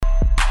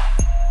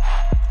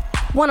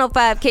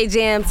105K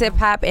Jams, hip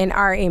hop and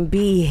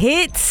R&B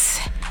hits.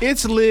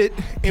 It's lit,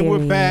 and we're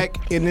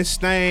back in this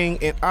thing.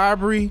 And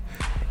Aubrey,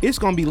 it's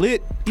gonna be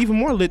lit, even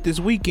more lit this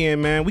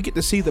weekend, man. We get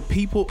to see the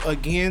people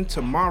again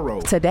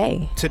tomorrow.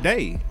 Today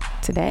and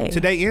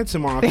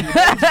tomorrow. We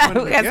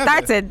can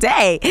start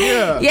today.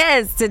 Yeah.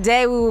 Yes,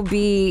 today we will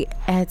be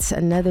at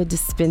another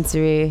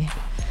dispensary.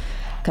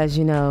 Because,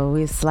 you know,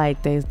 it's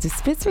like the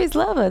dispensaries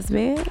love us,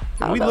 man.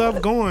 We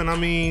love going. I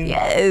mean,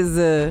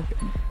 yes.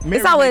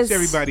 Mary makes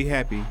everybody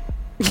happy.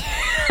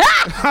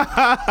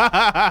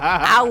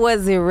 I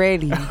wasn't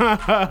ready.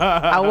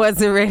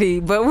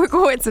 But we're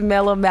going to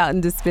Mellow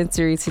Mountain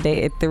Dispensary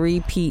today at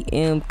 3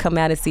 p.m. Come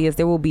out and see us.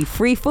 There will be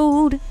free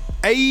food.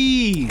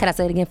 Hey. Can I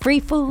say it again? Free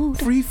food.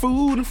 Free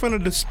food in front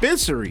of the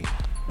dispensary.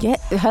 Yeah.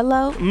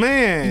 Hello.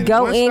 Man.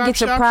 Go in, get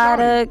your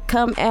product.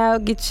 Come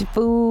out, get your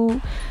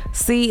food.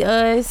 See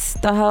us,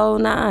 the whole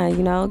nine.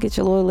 You know, get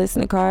your little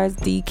listening cards,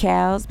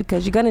 decals,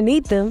 because you're gonna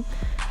need them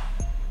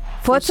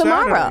for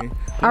tomorrow.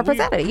 Or for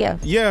Saturday, yeah.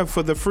 Yeah,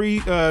 for the free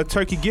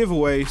turkey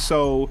giveaway.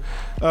 So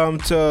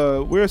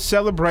we're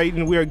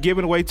celebrating. We are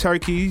giving away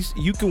turkeys.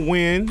 You can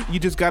win. You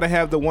just got to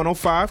have the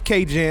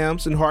 105K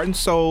Jams and Heart and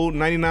Soul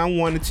 99.1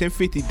 and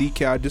 1050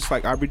 decal, just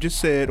like Aubrey just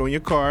said, on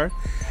your car.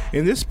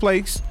 And this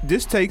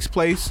takes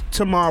place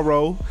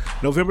tomorrow,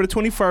 November the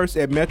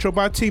 21st at Metro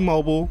by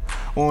T-Mobile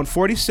on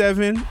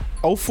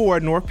 4704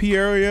 North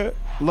Peoria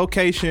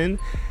location.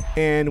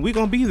 And we're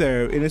going to be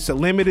there, and it's a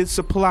limited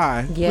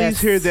supply. Yes.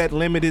 Please hear that,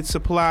 limited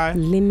supply.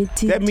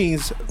 Limited. That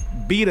means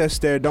beat us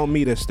there, don't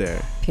meet us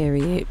there.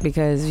 Period.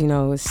 Because, you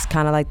know, it's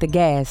kind of like the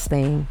gas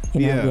thing.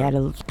 You know, we had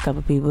a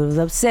couple people who was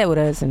upset with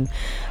us, and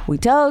we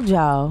told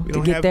y'all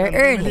to get there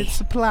early. Limited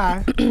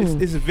supply.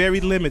 it's very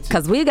limited.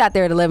 Because we got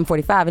there at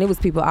 11:45, and it was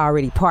people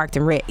already parked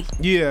and ready.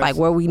 Yeah. Like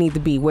where we need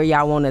to be, where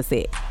y'all want us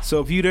at. So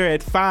if you there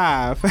at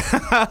 5,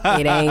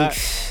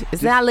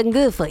 it's not looking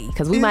good for you,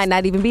 because we might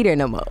not even be there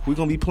no more. We're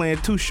going to be playing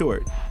too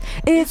short.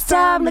 It's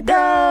time to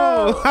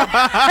go.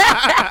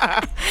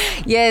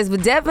 Yes,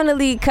 but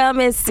definitely come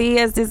and see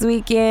us this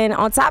weekend.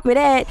 On top of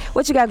that,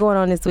 what you got going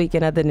on this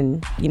weekend other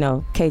than, you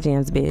know,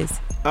 K-Jam's biz?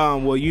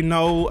 Well, you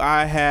know,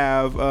 I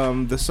have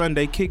the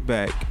Sunday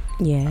kickback.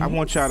 Yeah. I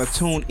want y'all to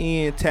tune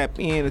in, tap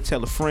in, and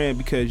tell a friend,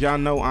 because y'all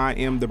know I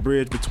am the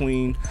bridge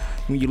between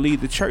when you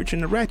leave the church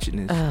and the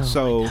ratchetness. Oh,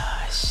 so,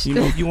 you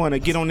know, if you want to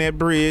get on that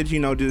bridge, you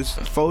know, just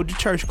fold your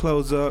church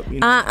clothes up. You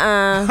know.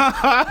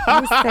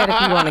 You said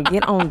if you want to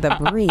get on the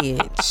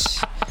bridge.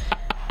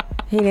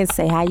 He didn't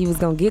say how you was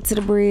going to get to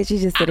the bridge. He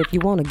just said if you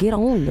want to get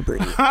on the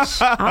bridge. All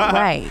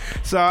right.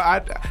 So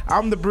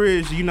I'm the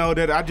bridge, you know,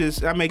 that I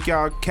make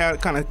y'all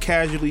kind of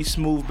casually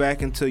smooth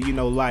back into, you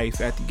know,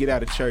 life after you get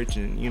out of church,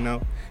 and, you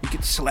know, you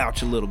can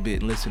slouch a little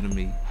bit and listen to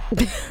me.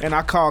 And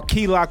I call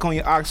key lock on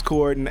your aux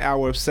cord in the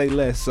hour of Say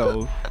Less,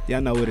 so y'all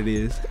know what it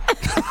is.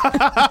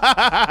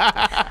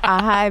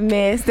 A high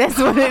mess. That's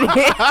what it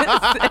is.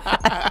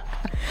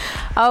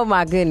 Oh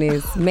my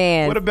goodness,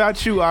 man. What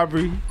about you,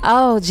 Aubrey?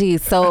 Oh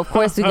geez. So of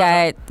course we're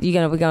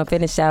gonna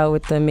finish out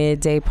with the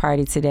midday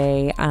party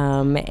today.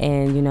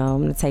 And you know,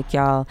 I'm gonna take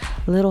y'all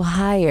a little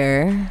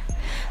higher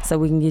so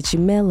we can get you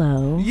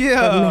mellow. Yeah.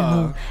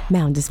 Mellow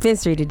Mountain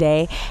Dispensary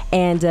today.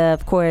 And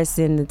of course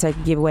in the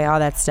turkey giveaway, all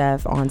that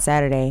stuff on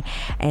Saturday.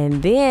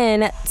 And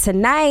then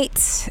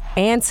tonight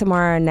and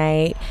tomorrow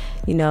night,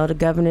 you know, the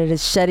governor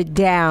has shut it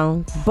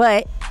down,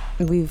 but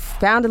we've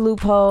found a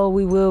loophole.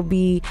 We will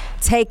be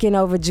taking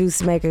over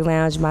Juice Maker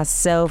Lounge.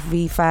 Myself,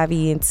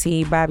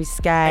 V5ENT, Bobby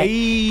Sky,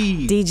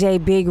 DJ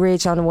Big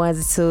Rich on the ones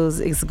and twos.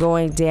 It's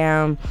going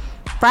down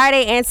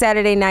Friday and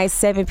Saturday night,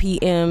 7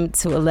 p.m.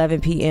 to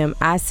 11 p.m.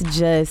 I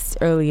suggest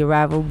early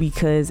arrival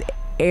because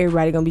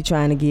everybody gonna be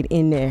trying to get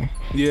in there.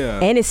 Yeah.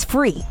 And it's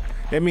free.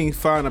 That means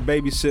find a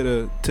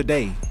babysitter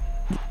today.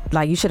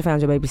 Like, you should have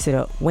found your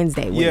babysitter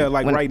Wednesday.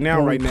 Right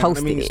now. I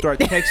mean, start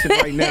texting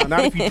right now.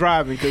 Not if you're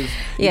driving, because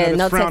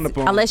that's frowned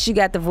upon. Unless you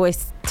got the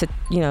voice to,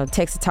 you know,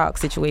 text to talk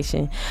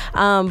situation.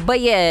 But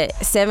yeah,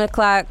 7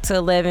 o'clock to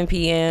 11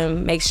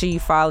 p.m. Make sure you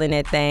follow in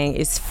that thing.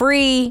 It's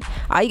free.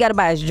 All you got to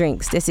buy is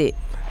drinks. That's it.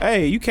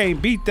 Hey, you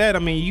can't beat that. I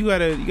mean, you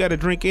gotta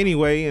drink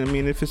anyway. I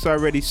mean, if it's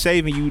already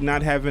saving you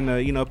not having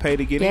to, you know, pay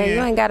to get in. Yeah,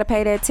 you ain't gotta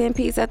pay that 10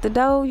 piece at the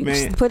door. You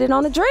just put it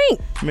on a drink.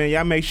 Man,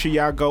 y'all make sure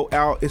y'all go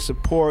out and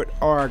support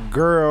our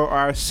girl,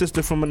 our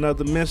sister from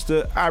another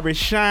mister, Iris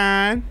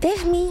Shine.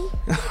 That's me. All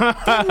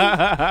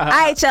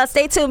right, y'all,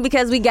 stay tuned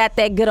because we got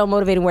that good old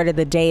motivating word of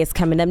the day is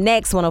coming up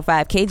next.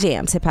 105K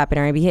Jams, hip hop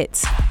and R&B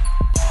hits.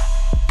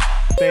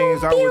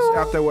 Things I was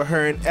out there with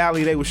her and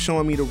Allie. They was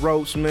showing me the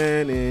ropes,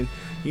 man, and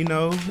you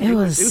know, it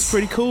was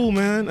pretty cool,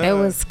 man. It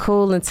was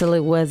cool until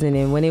it wasn't.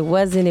 And when it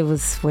wasn't, it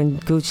was when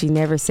Gucci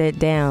never sat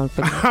down.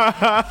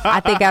 I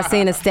think I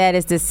seen a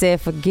status that said,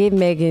 forget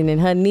Megan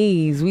and her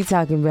knees. We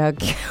talking about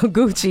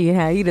Gucci and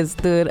how he done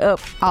stood up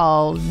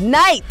all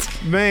night.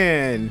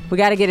 Man. We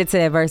got to get into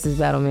that versus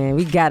battle, man.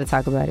 We got to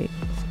talk about it.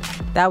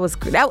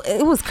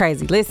 It was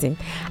crazy. Listen,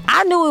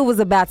 I knew it was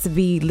about to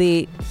be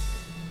lit.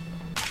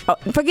 Oh,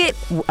 forget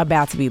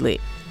about to be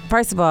lit.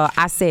 First of all,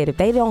 I said if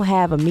they don't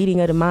have a meeting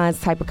of the minds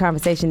type of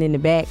conversation in the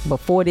back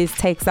before this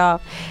takes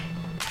off,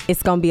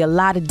 it's gonna be a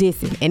lot of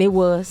dissing, and it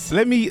was.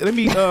 Let me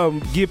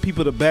give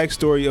people the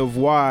backstory of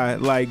why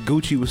like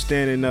Gucci was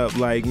standing up.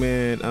 Like,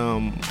 man,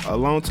 a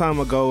long time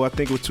ago, I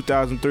think it was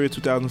 2003 or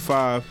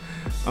 2005,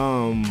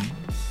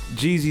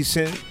 Jeezy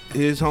sent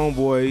his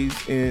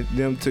homeboys and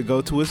them to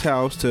go to his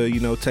house to, you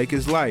know, take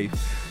his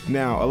life.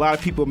 Now, a lot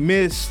of people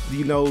miss,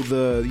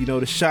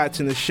 the shots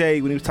in the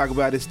shade when he was talking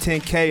about his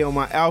 10K on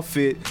my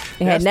outfit.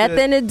 It had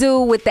nothing to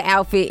do with the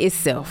outfit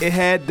itself. It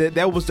had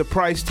that was the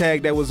price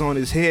tag that was on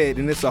his head,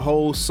 and it's a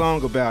whole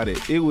song about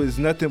it. It was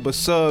nothing but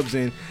subs,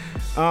 and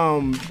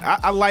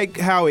I like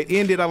how it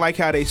ended. I like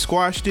how they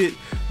squashed it.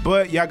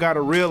 But y'all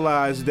gotta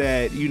realize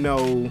that, you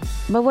know.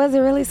 But was it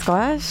really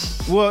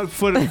squashed? Well,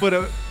 for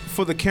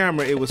the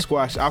camera, it was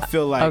squashed. I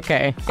feel like.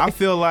 Okay. I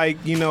feel like,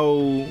 you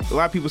know, a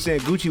lot of people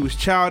saying Gucci was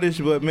childish,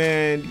 but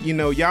man, you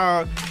know,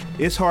 y'all,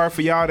 it's hard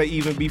for y'all to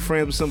even be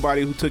friends with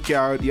somebody who took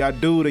y'all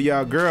dude or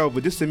y'all girl.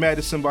 But just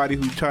imagine somebody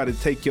who tried to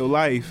take your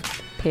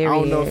life. Period. I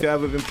don't know if y'all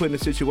ever been put in a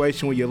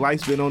situation where your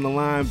life's been on the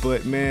line,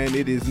 but man,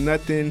 it is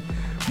nothing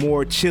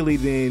more chilly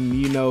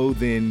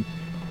than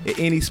at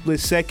any split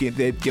second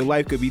that your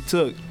life could be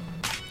took.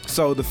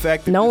 So the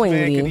fact that this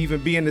man can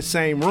even be in the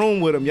same room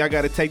with him, y'all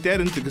got to take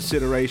that into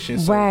consideration.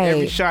 So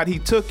every shot he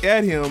took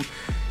at him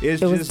that's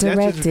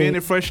just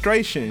venting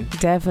frustration.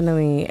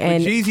 Definitely.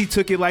 And Jeezy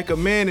took it like a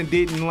man and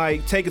didn't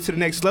like take it to the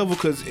next level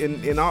because he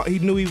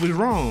knew he was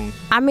wrong.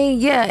 I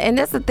mean, yeah, and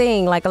that's the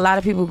thing. Like a lot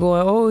of people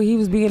going, "Oh, he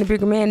was being a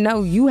bigger man."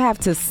 No, you have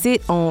to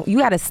you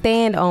got to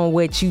stand on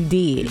what you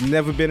did. You've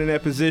never been in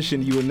that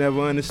position, you will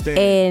never understand.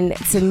 And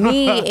to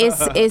me,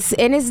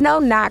 it's no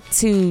knock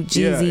to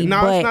Jeezy. Yeah.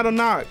 No, but it's not a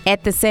knock.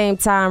 At the same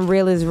time,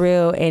 real is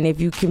real, and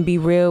if you can be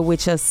real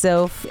with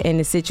yourself in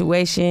the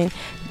situation,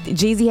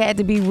 Jeezy had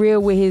to be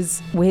real with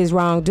his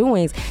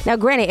wrongdoings. Now,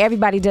 granted,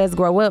 everybody does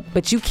grow up,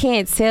 but you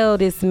can't tell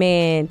this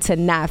man to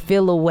not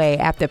feel a way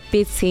after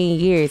 15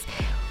 years.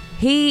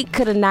 He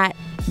could have not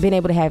been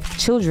able to have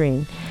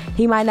children.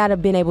 He might not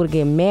have been able to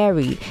get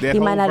married.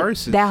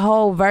 That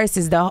whole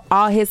verses,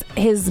 all his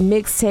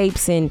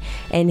mixtapes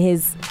and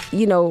his,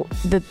 you know,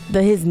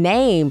 his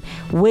name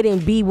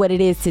wouldn't be what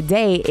it is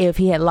today if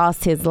he had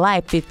lost his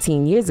life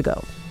 15 years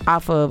ago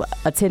off of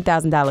a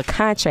 $10,000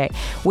 contract,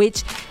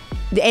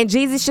 and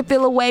Jeezy should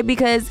feel away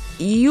because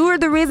you're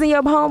the reason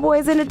your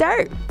homeboy's in the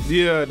dirt.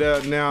 Yeah,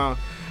 now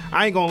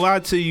I ain't gonna lie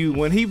to you.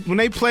 When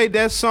they played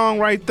that song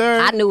right there,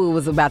 I knew it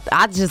was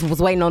I just was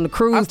waiting on the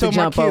cruise to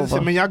jump over. I told my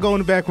kids, man, y'all go in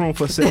the back room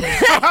for a second.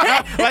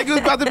 Like it was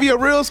about to be a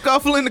real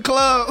scuffle in the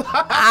club.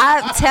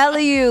 I'm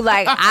telling you,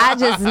 like I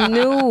just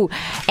knew.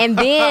 And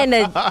then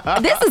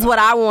this is what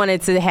I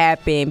wanted to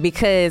happen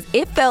because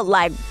it felt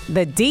like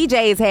the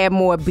DJs had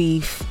more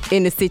beef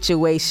in the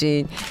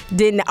situation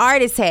than the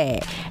artists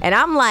had. And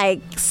I'm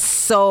like,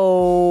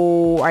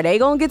 so are they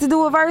gonna get to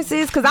do a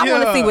versus? Because I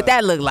want to see what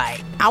that look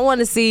like. I want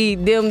to see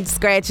them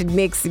scratch and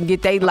mix and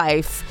get their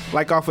life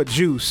like off of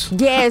juice.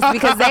 Yes,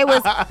 because they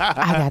was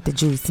I got the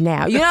juice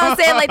now. You know what I'm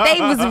saying? Like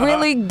they was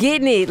really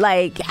getting it.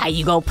 Like how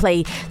you gonna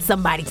play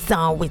somebody's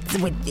song with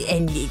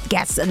and it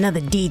got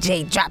another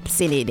DJ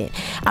drops in it,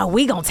 and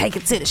we gonna take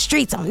it to the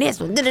streets on this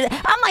one.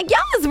 I'm like,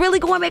 y'all is really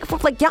going back and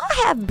forth. Like y'all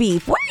have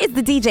beef. Where is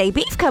the DJ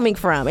beef coming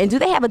from? And do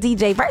they have a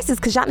DJ versus?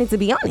 Because y'all need to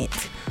be on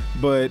it.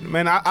 But,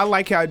 man, I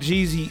like how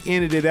Jeezy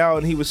ended it out,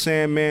 and he was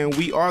saying, man,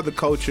 we are the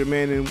culture,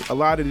 man, and a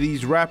lot of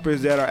these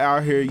rappers that are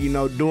out here, you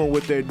know, doing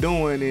what they're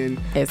doing, and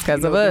it's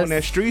because of us. Doing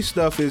that street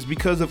stuff is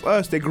because of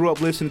us. They grew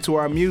up listening to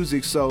our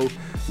music, so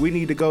we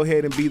need to go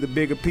ahead and be the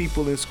bigger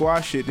people and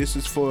squash it. This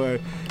is for,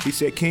 he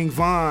said, King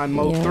Von,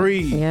 Mo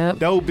 3,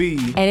 Dobie.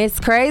 And it's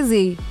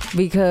crazy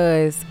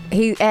because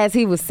as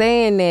he was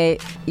saying that,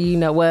 you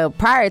know, well,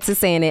 prior to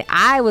saying it,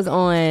 I was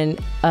on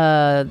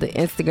the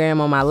Instagram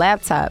on my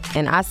laptop,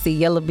 and I see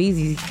Yellow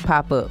Beezy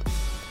pop up.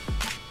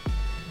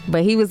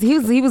 But he was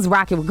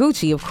rocking with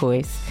Gucci, of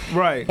course.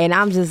 Right. And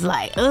I'm just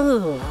like,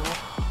 ugh.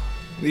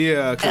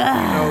 Yeah.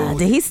 You know,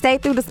 did he stay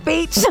through the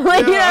speech?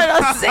 Like, you know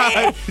what I'm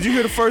saying? Did you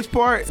hear the first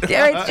part? Did you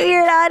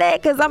hear all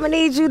that? Because I'm going to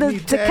need you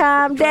to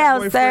calm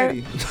down,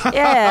 sir.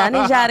 Yeah, I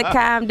need y'all to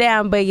calm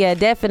down. But yeah,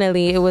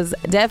 definitely. It was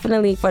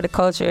definitely for the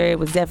culture. It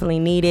was definitely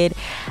needed.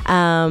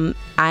 I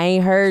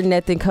ain't heard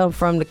nothing come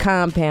from the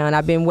compound.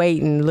 I've been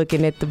waiting,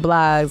 looking at the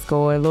blogs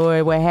going,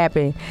 Lord, what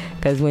happened?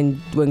 Because when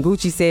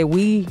Gucci said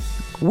we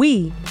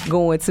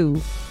going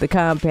to the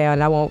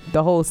compound, I want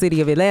the whole city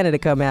of Atlanta to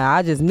come out,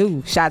 I just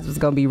knew shots was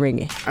going to be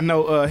ringing. I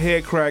know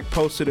Headcrack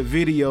posted a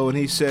video and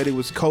he said it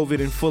was COVID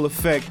in full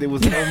effect. There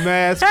was no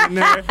mask in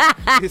there.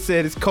 He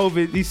said it's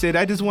COVID. He said,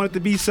 I just wanted to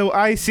be so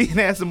icy and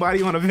have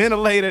somebody on a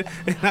ventilator.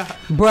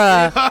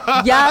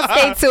 Bruh, y'all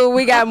stay tuned.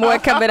 We got more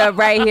coming up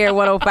right here,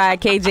 105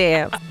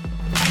 K-Jams.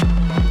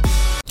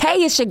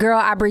 Hey, it's your girl,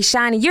 Aubrey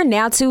Shine, and you're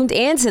now tuned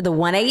in to the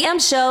 1 a.m.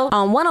 show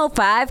on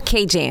 105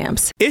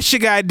 K-Jams. It's your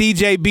guy,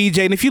 DJ BJ,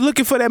 and if you're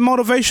looking for that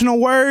motivational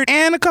word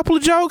and a couple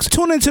of jokes,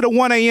 tune into the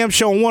 1 a.m.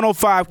 show on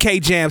 105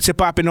 K-Jams,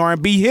 hip-hop and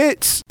R&B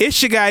hits.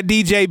 It's your guy,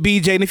 DJ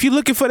BJ, and if you're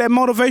looking for that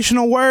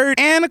motivational word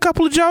and a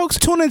couple of jokes,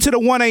 tune into the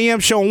 1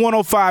 a.m. show on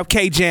 105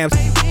 K-Jams.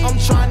 I'm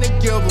trying to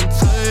give them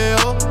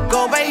tail.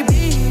 Go,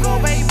 baby.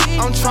 Go, baby.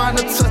 I'm I'm trying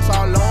to touch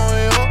all on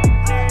you.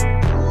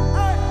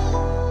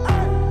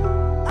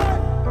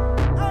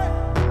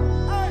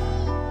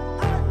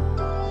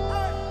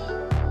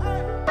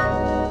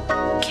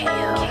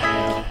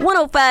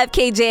 105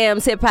 K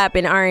Jams, hip hop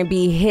and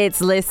R&B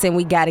hits. Listen,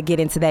 we got to get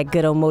into that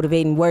good old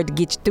motivating word to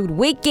get you through the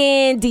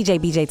weekend. DJ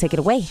BJ, take it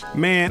away.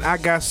 Man, I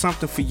got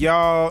something for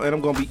y'all, and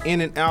I'm going to be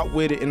in and out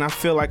with it, and I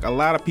feel like a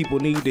lot of people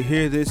need to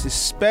hear this,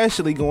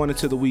 especially going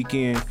into the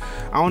weekend.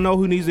 I don't know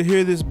who needs to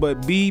hear this,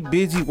 but be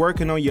busy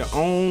working on your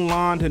own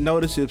lawn to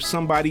notice if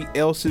somebody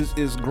else's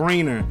is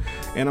greener.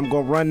 And I'm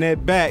going to run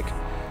that back.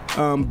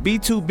 Be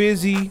too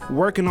busy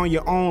working on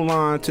your own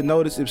lawn to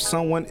notice if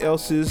someone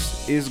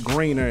else's is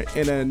greener.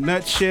 In a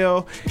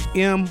nutshell,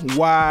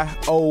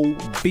 MYOB.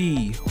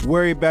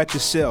 Worry about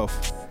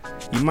yourself.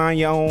 You mind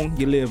your own,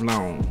 you live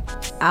long.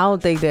 I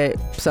don't think that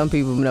some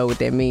people know what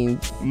that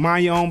means.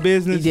 Mind your own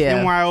business,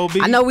 yeah.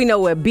 MYOB. I know we know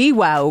what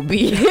BYOB.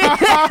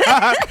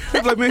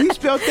 It's like, man, he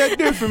spelled that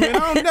different, man.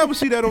 I don't never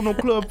see that on no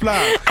club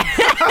fly.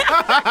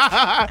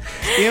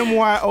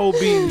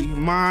 MYOB,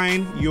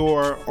 mind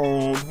your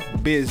own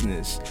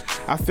business.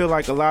 I feel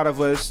like a lot of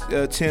us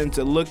tend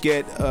to look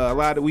at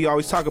we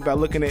always talk about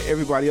looking at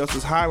everybody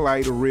else's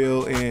highlight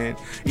reel and,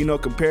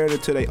 comparing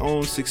it to their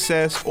own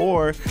success,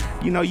 or,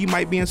 you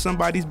might be in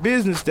somebody's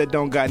business that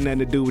don't got nothing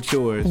to do with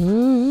yours.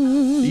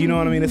 You know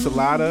what I mean? It's a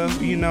lot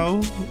of, a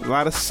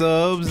lot of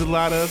subs, a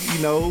lot of,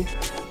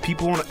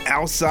 people on the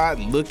outside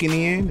looking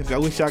in. I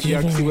wish y'all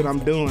could see what I'm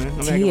doing. I'm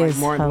acting like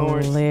Martin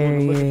Lawrence.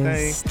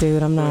 Hilarious.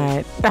 Dude, I'm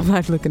not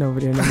looking over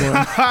there no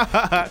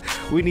more.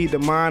 We need to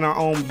mind our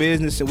own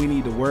business, and we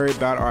need to worry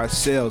about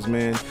ourselves,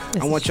 man.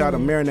 I want y'all to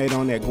marinate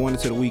on that going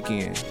into the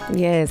weekend.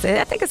 Yes,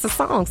 I think it's a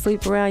song,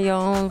 Sleep Around Your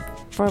Own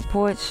Front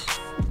Porch.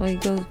 Where you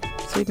go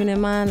sleeping in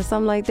mine or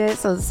something like that.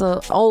 So it's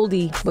a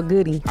oldie but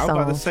goodie song. I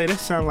was about to say, that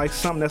sounds like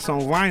something that's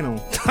on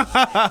vinyl.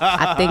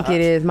 I think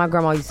it is. My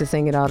grandma used to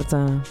sing it all the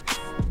time.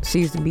 She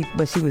used to be,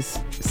 but she was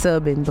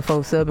subbing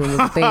before subbing was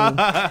a thing.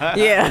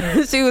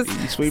 Yeah, she was.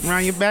 You sweep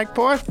around your back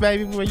porch,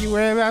 baby, before you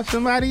worry about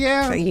somebody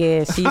else.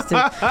 Yeah, she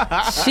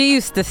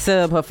used to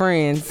sub her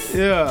friends.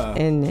 Yeah.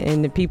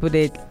 And the people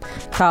that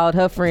called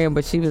her friend,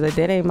 but she was like,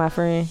 that ain't my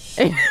friend.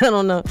 I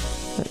don't know.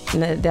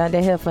 That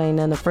heifer ain't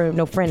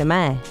no friend of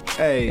mine.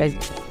 Hey.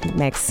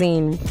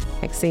 Maxine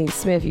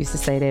Smith used to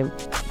say that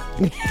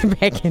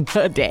back in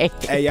her day.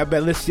 Hey, y'all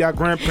better listen to y'all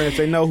grandparents.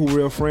 They know who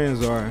real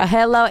friends are.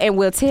 Hello, and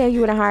we'll tell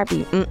you in a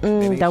heartbeat.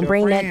 Don't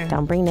bring that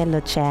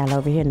little child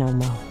over here no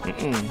more.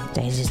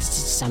 They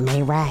just something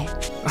ain't right.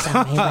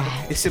 Something ain't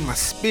right. It's in my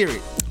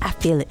spirit. I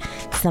feel it.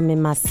 Something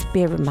in my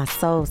spirit. My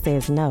soul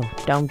says no.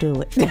 Don't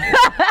do it.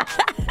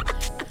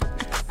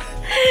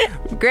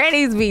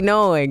 Grannies be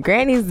knowing.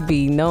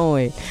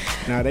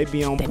 Nah, they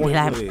be on they point be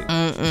like, with it.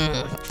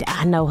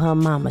 I know her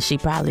mama. She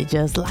probably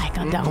just like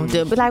her. Don't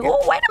do it. Be like,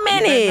 oh, wait a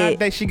minute.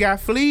 That she got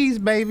fleas,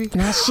 baby.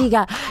 Now she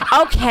got.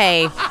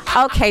 Okay,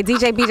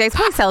 DJ BJ,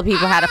 please tell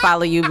people how to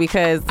follow you,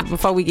 because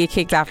before we get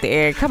kicked off the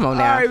air, come on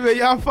now. All right, man,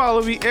 y'all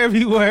follow me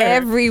everywhere.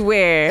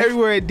 Everywhere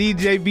at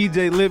DJ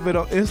BJ Lit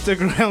on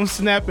Instagram,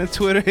 Snap, and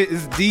Twitter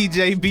is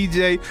DJ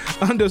BJ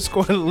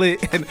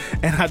 _lit,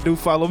 and I do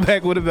follow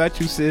back. What about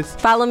you, sis?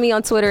 Follow me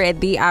on Twitter at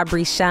the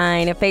Aubrey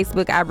Shine, and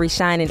Facebook Aubrey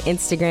Shine, and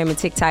Instagram and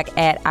TikTok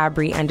at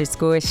Aubrey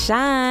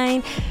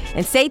 _Shine.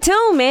 And stay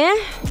tuned, man.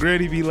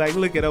 Granny be like,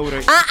 look it over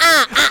there.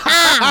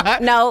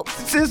 No.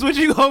 Sis, what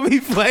you gonna be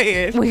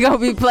playing? We gonna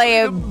be playing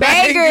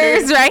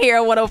bangers right here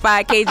on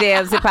 105 K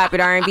Jams, hip hop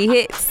and R&B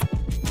hits.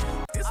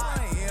 It's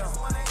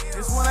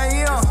 1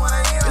 a.m.